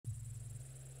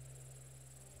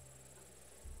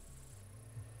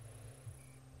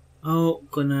How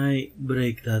can I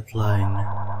break that line?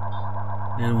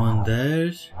 There one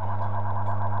there.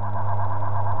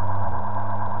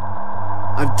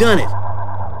 I've done it.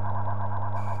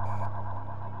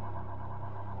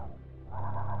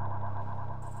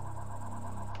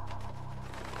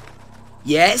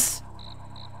 Yes?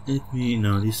 Let me...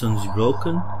 No, this one is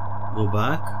broken. Go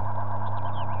back.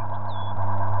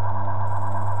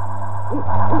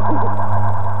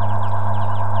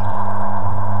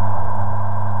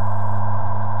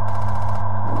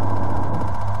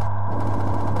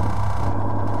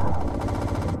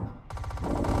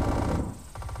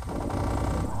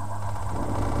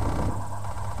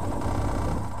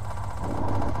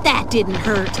 That didn't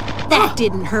hurt. That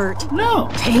didn't hurt. No!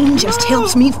 Pain just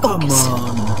helps me focus. Come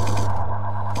on.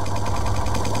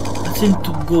 I think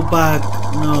to go back.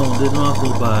 No, they don't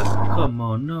go back. Come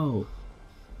on, no.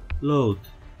 Load.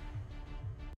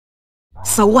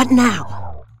 So what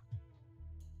now?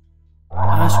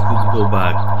 Ask you to go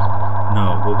back.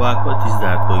 No, go back. What is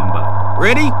that? Going back.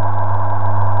 Ready?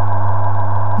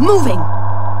 Moving.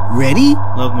 Ready?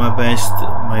 Not my best.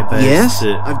 Yes,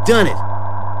 I've done it.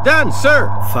 Done, sir.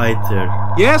 Fighter.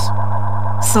 Yes?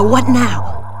 So what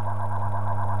now?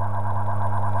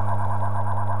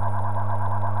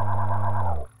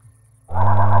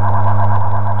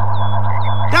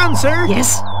 Done, sir.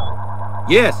 Yes?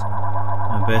 Yes.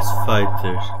 My best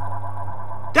fighter.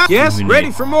 Done. Yes,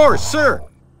 ready for more, sir.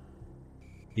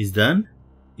 He's done?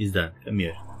 He's done. Come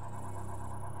here.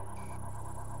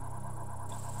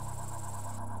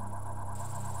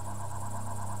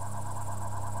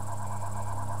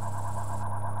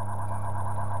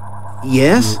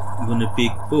 Yes? I'm gonna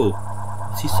pick... Oh,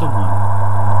 I see someone.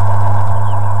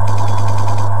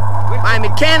 My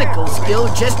mechanical skill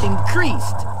just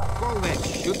increased. Call that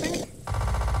shooting?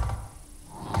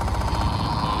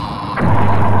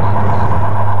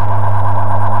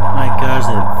 My cars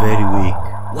are very weak.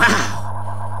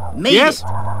 Wow. Made Yes? it.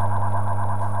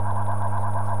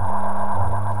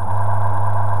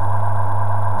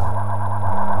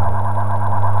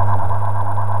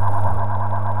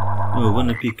 Oh, I'm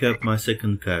gonna pick up my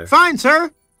second car. Fine,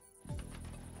 sir.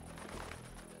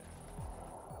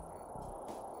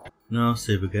 Now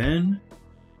save again.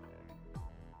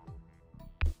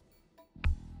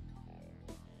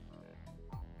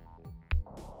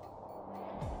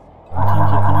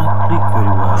 Sometimes I cannot click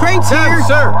very well. Crane's here,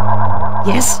 sir.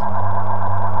 Yes?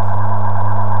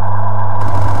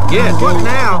 Yes, what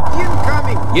now?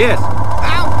 Incoming. Yes.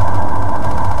 Ow!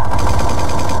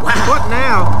 Wow. What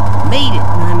now? Made it.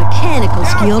 My mechanical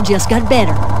skill just got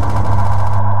better.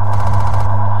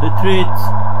 Retreat.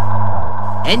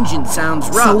 Engine sounds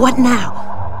rough. So what now?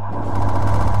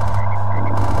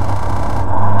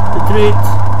 Retreat.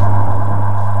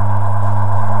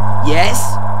 Yes?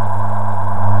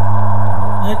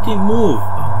 Let him move. Oh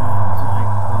my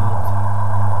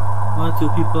god. What you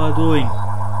people are doing?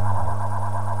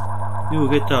 You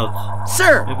get out.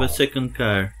 Sir. I have a second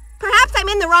car. Perhaps I'm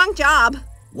in the wrong job.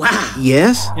 Wow.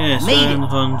 Yes? Yes, Made I'm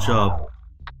on job.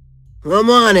 I'm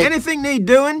on it. Anything need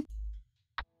doing?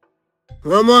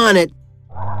 I'm on it.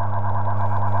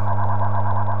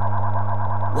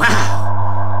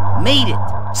 Wow. Made it.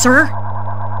 Sir?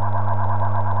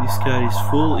 This car is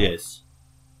full, yes.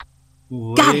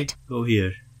 Move Got away, it. go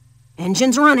here.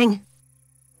 Engine's running.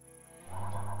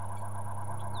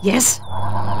 Yes?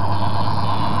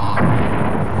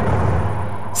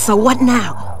 So what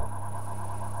now?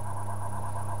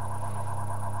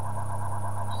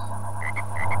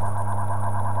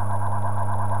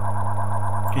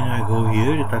 Can I go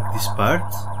here, attack this part?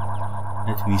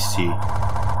 Let me see.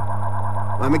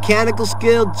 My mechanical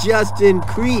skill just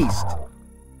increased.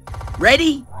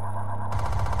 Ready?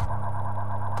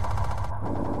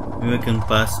 Maybe I can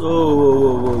pass. Oh, whoa,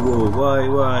 whoa, whoa,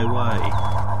 whoa. Why?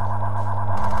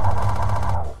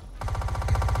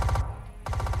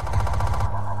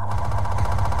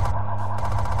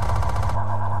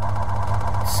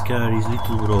 This car is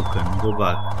little broken. Go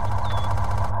back.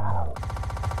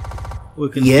 Oh, I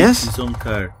can Yes? fix his own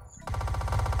car.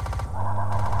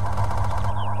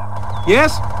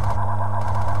 Yes?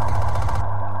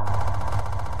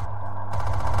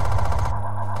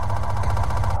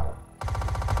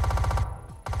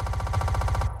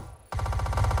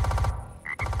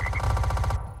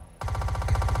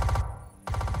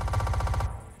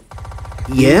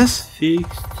 Yes?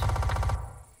 Fixed.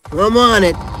 I'm on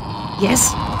it.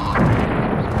 Yes?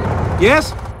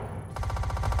 Yes?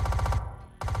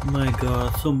 My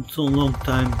god, so long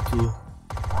time to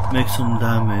make some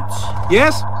damage.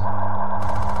 Yes?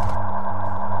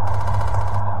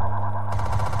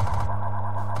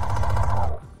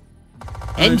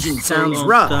 Engine It's so sounds long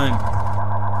rough. time.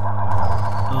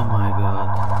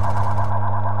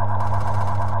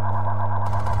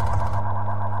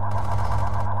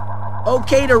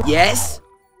 Okay to... Yes?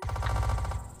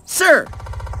 Sir!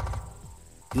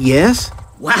 Yes?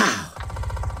 Wow!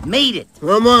 Made it!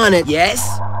 I'm on it. Yes?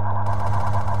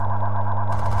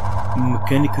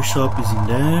 Mechanical shop is in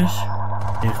there.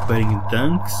 They're repairing in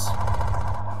tanks.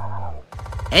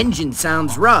 Engine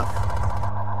sounds rough.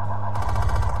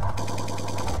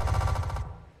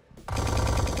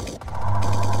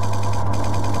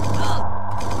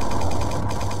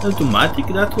 Automatic,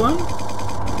 that one?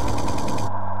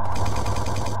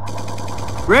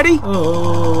 Ready?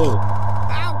 Oh.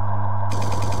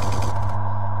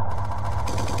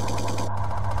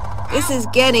 This is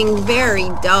getting very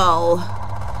dull.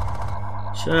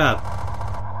 Shut up.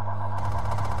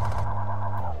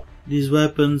 These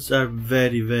weapons are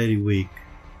very, very weak.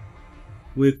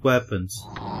 Weak weapons.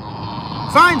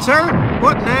 Fine, sir.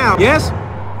 What now? Yes?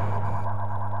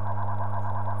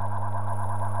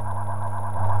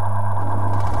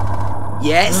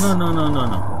 Yes? No.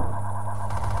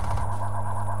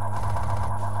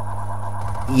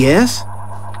 Yes?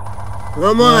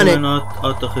 I'm on We're it. not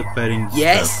auto repairing this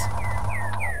Yes? stuff.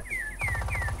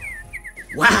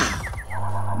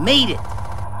 Wow! Made it!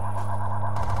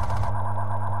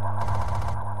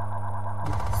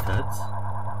 What's that?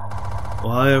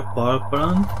 Wire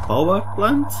power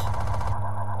plant?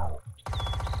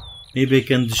 Maybe I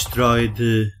can destroy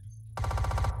the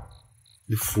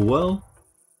fuel.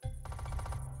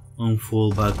 On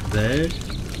full back there.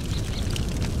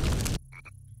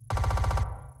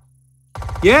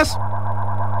 Yes?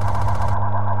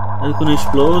 That's gonna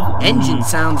explode. Engine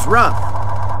sounds rough.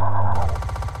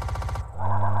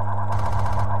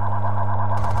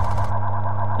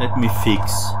 Let me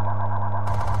fix.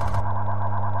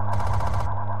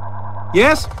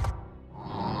 Yes?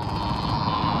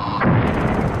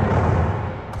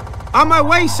 On my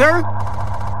way, sir!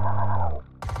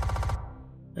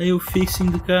 Are you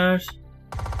fixing the cars?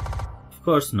 Of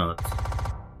course not.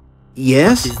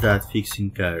 Yes? What is that fixing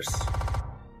cars?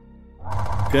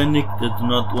 Mechanic that do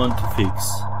not want to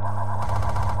fix.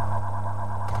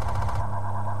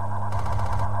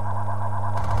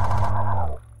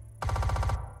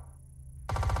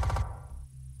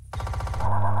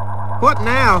 What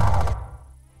now?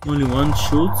 Only one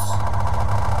shoots.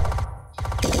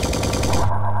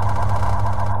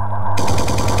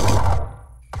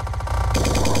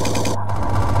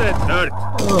 That hurt.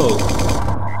 Oh.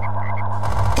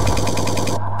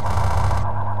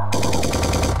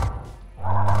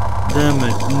 Damn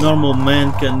it, normal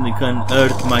man can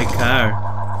hurt my car.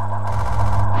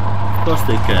 Of course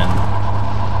they can.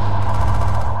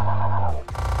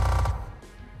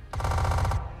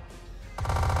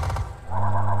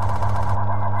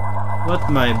 What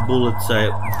my bullets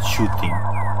are shooting?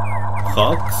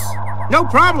 Hawks? No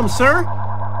problem, sir.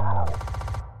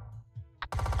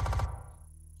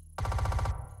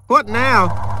 What now?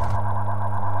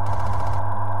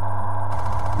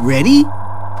 Ready?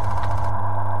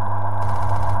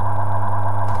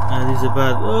 That is a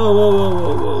bad.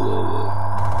 Whoa.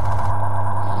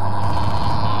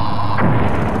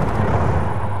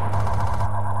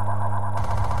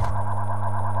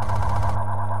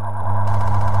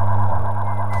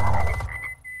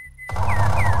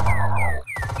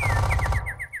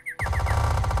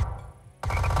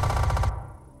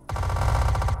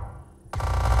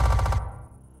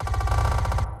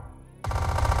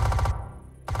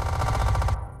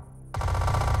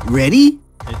 Ready?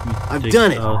 Let me I've take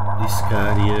done it. out this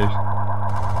car here.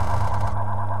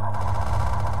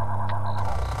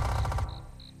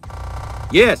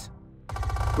 Yes.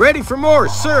 Ready for more,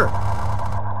 sir.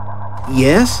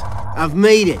 Yes? I've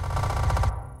made it.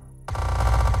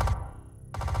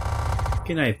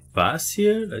 Can I pass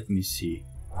here? Let me see.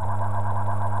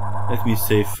 Let me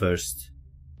save first.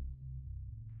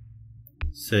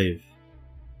 Save.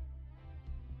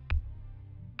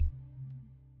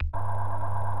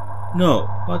 No,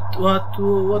 what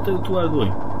you are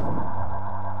doing?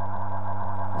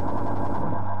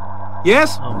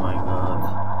 Yes? Oh my god.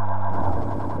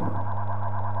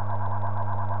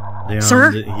 They are Sir?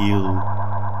 on the hill.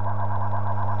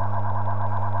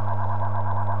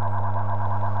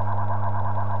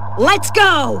 Let's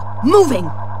go! Moving!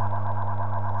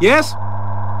 Yes?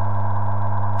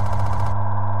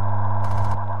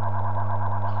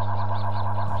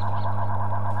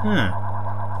 Huh.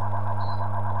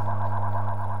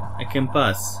 I can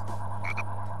pass.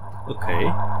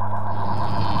 Okay.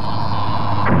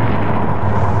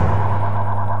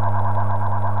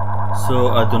 So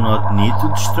I do not need to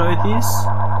destroy this?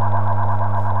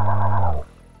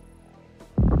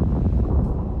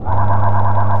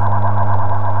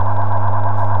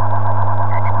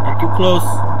 Not too close,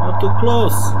 not too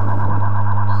close.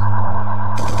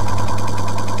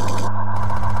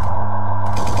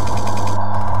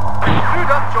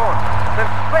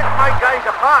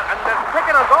 caught and they're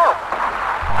picking us off.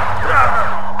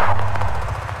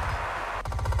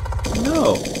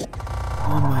 No.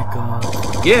 Oh my god.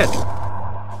 Yes.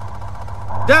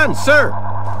 Done, sir.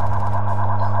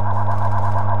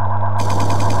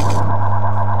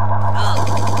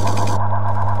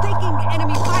 Taking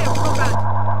enemy fire program.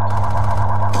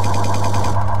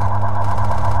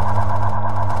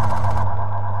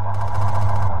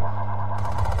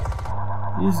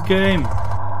 This game.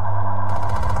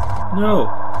 No.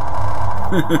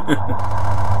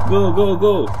 Go, go,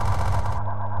 go.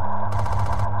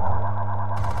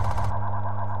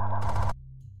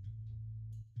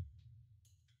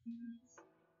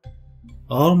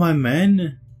 All my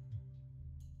men?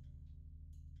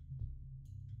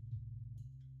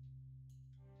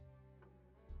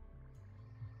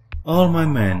 All my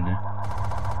men.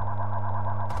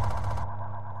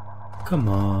 Come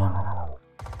on.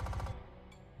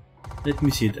 Let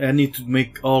me see it. I need to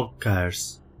make all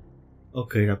cars.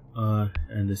 Okay, I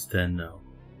understand now.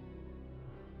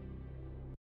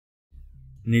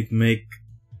 Need to make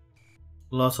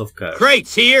lots of cars.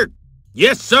 Crates here.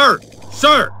 Yes, sir.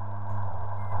 Sir.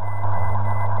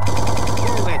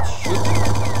 Oh, that should be.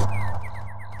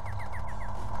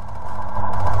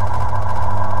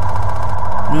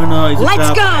 No, it's Let's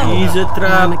a trap. go! It's a My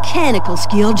trap. mechanical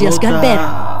skill just Go got better.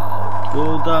 down.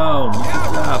 Go down. It's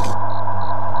a trap.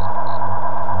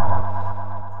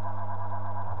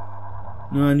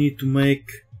 No, I need to make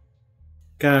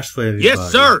cars for everybody.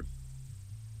 Yes, sir.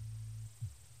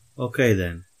 Okay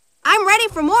then. I'm ready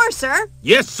for more, sir.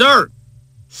 Yes, sir.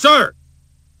 Sir.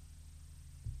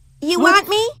 You What? want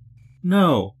me?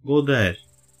 No, go there.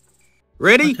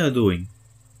 Ready? What are you doing?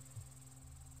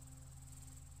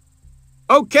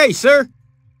 Okay, sir.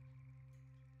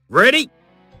 Ready?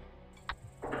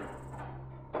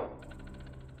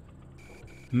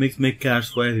 Make cars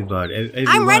for everybody. Everyone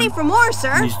I'm ready for more,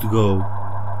 sir. needs to go.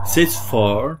 It says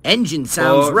 4. Engine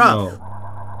sounds 4, rough. No.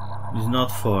 It's not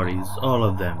 4, it's all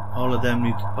of them. All of them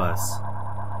need to pass.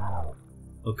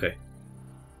 Okay.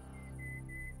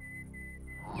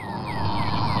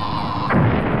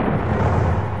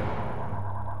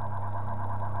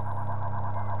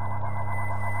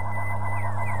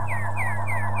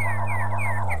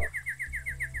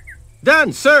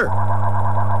 Done, sir.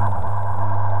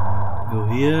 Go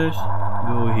here.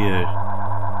 Go here.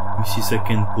 Let me see if I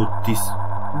can put this.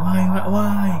 Why?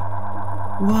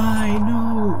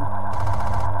 No.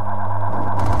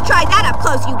 Try that up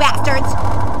close, you bastards.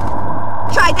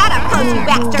 Try that up close, you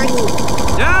bastards.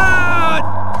 Done.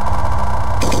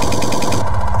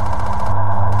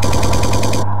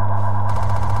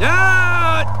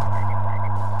 Done.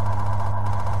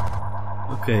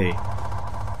 Okay.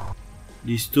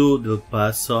 These two they'll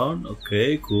pass on.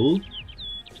 Okay, cool.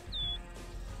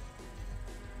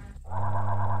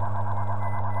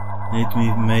 Let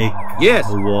me make Yes.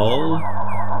 a wall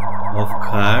of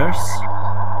cars.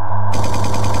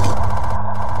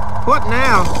 What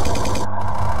now?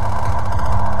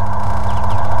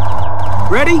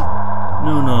 Ready?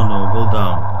 No, go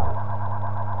down.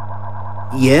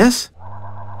 Yes?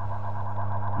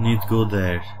 Need to go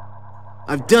there.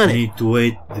 I've done it. Need to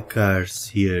wait the cars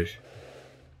here.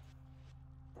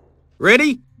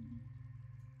 Ready?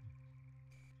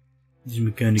 This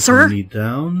mechanical Sir? need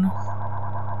down.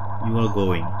 You are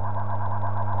going.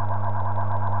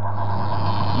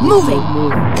 Moving.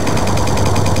 Move.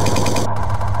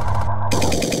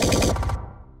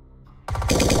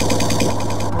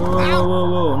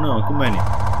 Whoa, no, too many.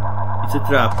 It's a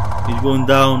trap. It's going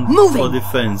down Moving. for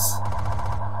defense.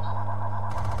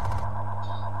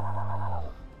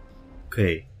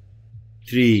 Okay.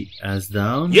 3 as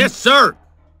down. Yes, sir.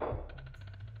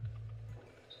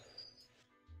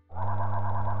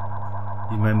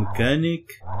 Is my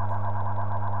mechanic.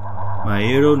 My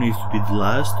hero needs to be the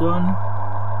last one.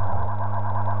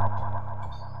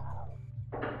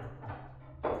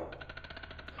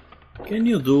 Can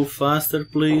you do faster,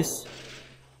 please?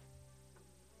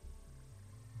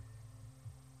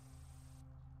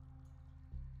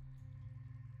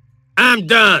 I'm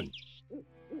done.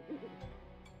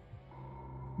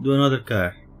 Do another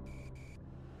car.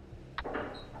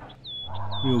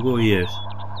 You go here.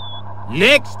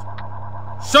 Next.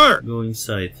 Sir. Go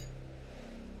inside.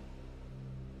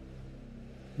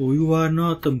 Oh, you are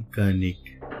not a mechanic.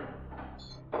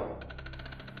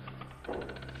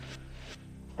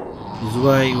 This is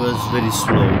why it was very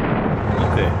slow.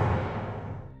 Okay.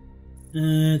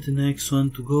 And the next one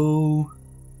to go.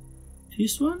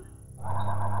 This one?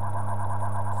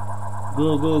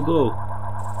 Go.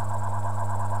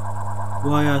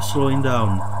 Why are you slowing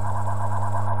down?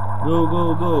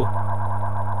 Go.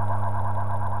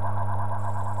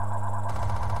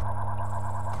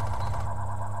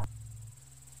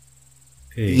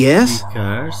 Okay, Yes? 3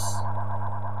 cars.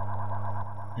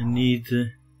 I need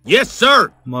Yes,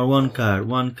 sir. more 1 car.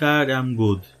 1 car, I'm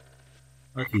good.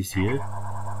 What is here?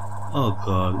 Oh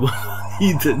god, what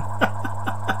hidden?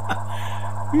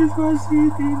 It was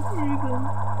hidden.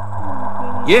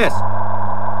 Yes.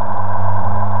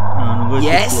 No, way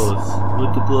Yes? too close. Way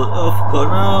too close. Of course,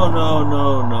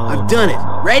 no. I've done it.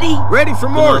 Ready? Ready for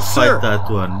Do more, not sir. fight that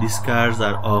one. These cars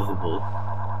are horrible.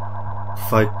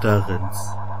 Fight Terrans.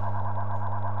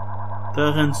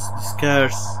 Terrans, these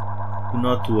cars do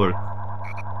not work.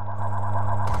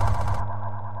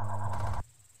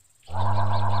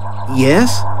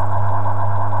 Yes?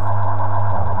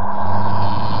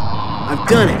 I've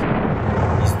done it.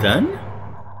 It's done?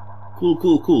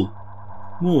 Cool.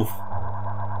 Move.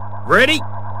 Ready?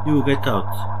 You get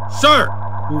out. Sir.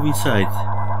 Move inside.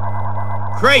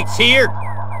 Crates here.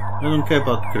 I don't care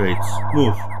about crates.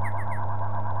 Move.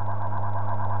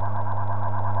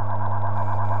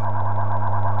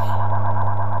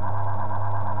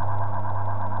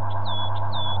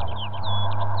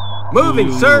 Moving,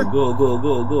 You sir. Go. Go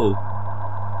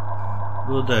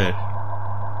there.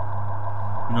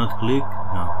 You not click?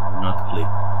 No, you not click.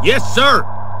 Yes, sir.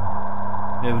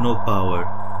 You have no power.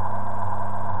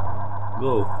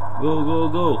 Go.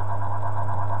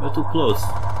 You're too close.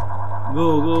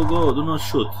 Go. Do not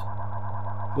shoot.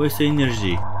 Waste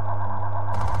energy.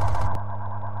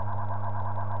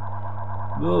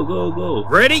 Go.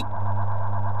 Ready?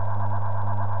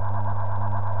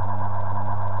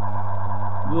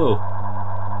 Go.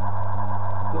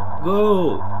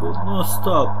 No,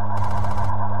 stop.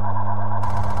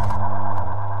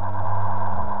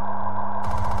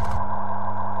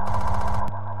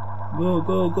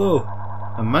 Go.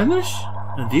 I managed?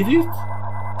 I did it?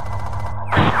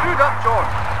 Shoot up, John.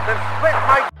 Then split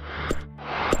my...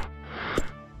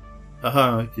 Aha,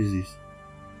 what is this?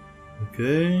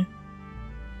 Okay.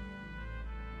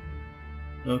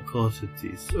 Of course it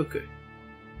is. Okay.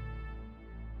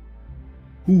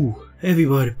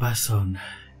 Everybody pass on.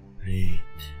 Great.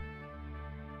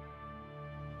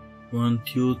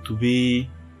 Want you to be...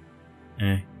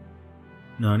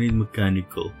 No, I need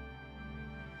mechanical.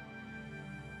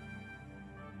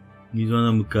 Need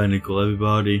one mechanical,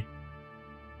 everybody.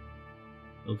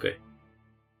 Okay.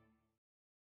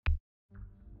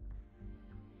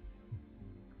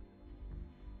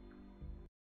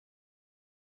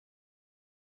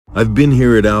 I've been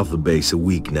here at Alpha Base a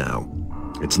week now.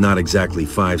 It's not exactly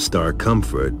 5-star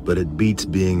comfort, but it beats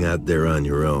being out there on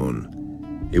your own.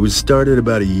 It was started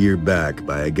about a year back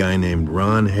by a guy named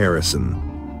Ron Harrison.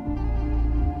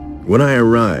 When I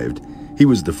arrived, he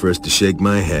was the first to shake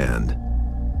my hand.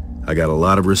 I got a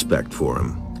lot of respect for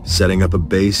him. Setting up a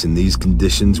base in these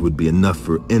conditions would be enough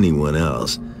for anyone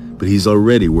else, but he's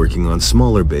already working on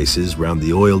smaller bases around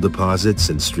the oil deposits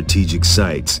and strategic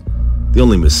sites. The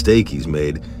only mistake he's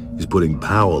made is putting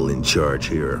Powell in charge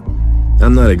here.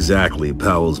 I'm not exactly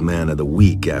Powell's man of the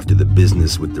week after the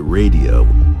business with the radio,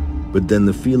 but then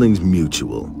the feeling's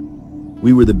mutual.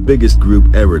 We were the biggest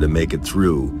group ever to make it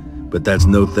through, but that's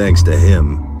no thanks to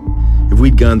him. If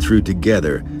we'd gone through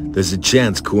together, there's a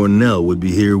chance Cornell would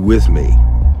be here with me,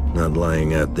 not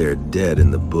lying out there dead in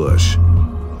the bush.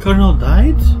 Colonel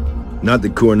died? Not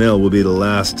that Cornell will be the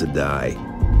last to die.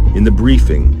 In the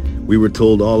briefing, we were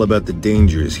told all about the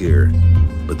dangers here,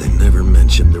 but they never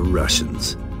mentioned the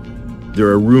Russians. There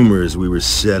are rumors we were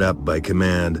set up by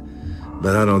command,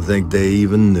 but I don't think they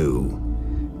even knew.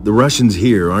 The Russians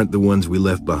here aren't the ones we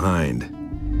left behind.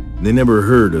 They never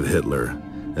heard of Hitler,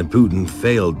 and Putin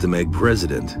failed to make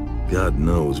president. God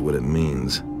knows what it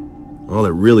means. All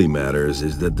that really matters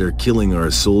is that they're killing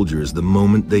our soldiers the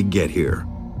moment they get here.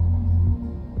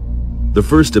 The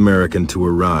first American to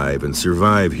arrive and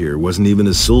survive here wasn't even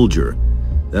a soldier.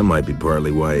 That might be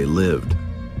partly why he lived.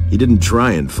 He didn't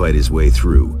try and fight his way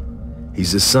through.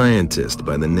 He's a scientist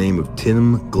by the name of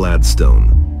Tim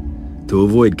Gladstone. To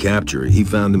avoid capture, he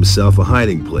found himself a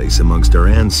hiding place amongst our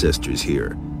ancestors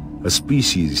here, a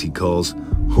species he calls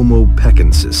Homo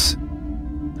pecensis.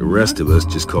 The rest of us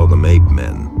just call them ape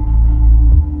men.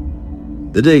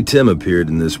 The day Tim appeared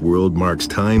in this world marks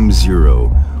Time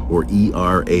Zero, or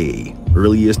ERA,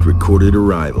 earliest recorded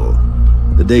arrival.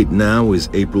 The date now is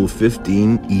April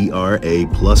 15 ERA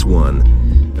 +1,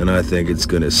 and I think it's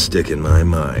gonna stick in my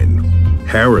mind.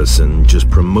 Harrison just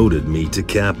promoted me to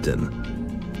captain.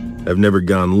 I've never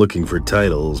gone looking for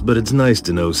titles, but it's nice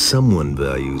to know someone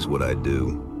values what I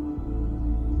do.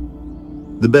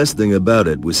 The best thing about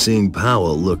it was seeing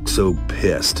Powell look so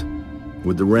pissed.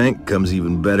 With the rank comes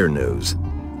even better news.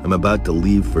 I'm about to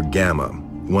leave for Gamma,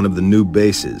 one of the new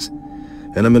bases,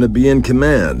 and I'm gonna be in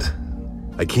command.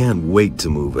 I can't wait to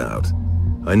move out.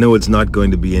 I know it's not going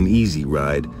to be an easy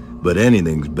ride, but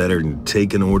anything's better than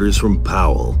taking orders from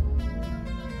Powell.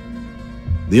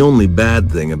 The only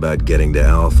bad thing about getting to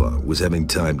Alpha was having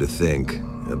time to think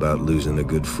about losing a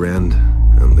good friend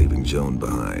and leaving Joan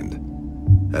behind.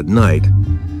 At night,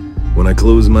 when I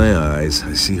close my eyes,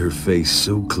 I see her face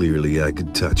so clearly I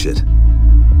could touch it.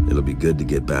 It'll be good to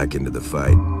get back into the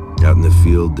fight. Out in the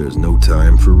field, there's no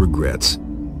time for regrets.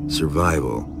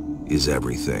 Survival is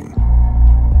everything.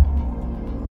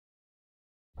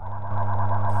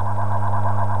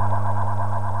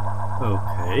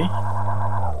 Okay.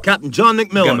 Captain John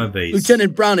McMillan. Gamma base.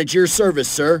 Lieutenant Brown at your service,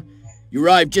 sir. You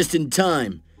arrived just in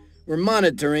time. We're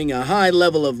monitoring a high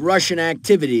level of Russian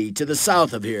activity to the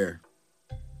south of here.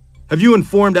 Have you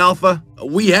informed Alpha?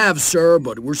 We have, sir,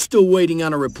 but we're still waiting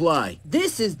on a reply.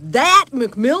 This is that,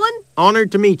 McMillan?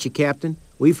 Honored to meet you, Captain.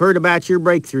 We've heard about your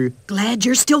breakthrough. Glad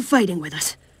you're still fighting with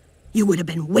us. You would have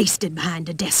been wasted behind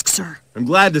a desk, sir. I'm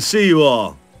glad to see you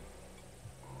all.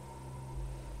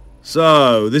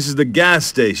 So, this is the gas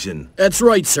station. That's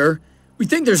right, sir. We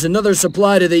think there's another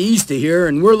supply to the east of here,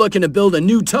 and we're looking to build a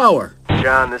new tower.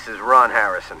 John, this is Ron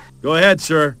Harrison. Go ahead,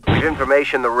 sir. We've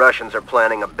information the Russians are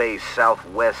planning a base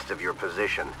southwest of your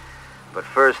position. But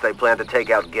first they plan to take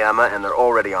out Gamma, and they're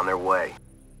already on their way.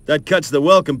 That cuts the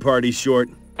welcome party short.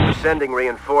 We're sending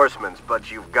reinforcements,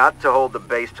 but you've got to hold the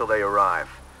base till they arrive.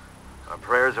 Our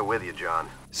prayers are with you, John.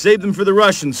 Save them for the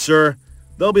Russians, sir.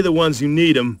 They'll be the ones who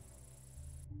need them.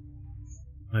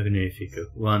 Magnífico.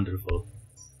 Wonderful.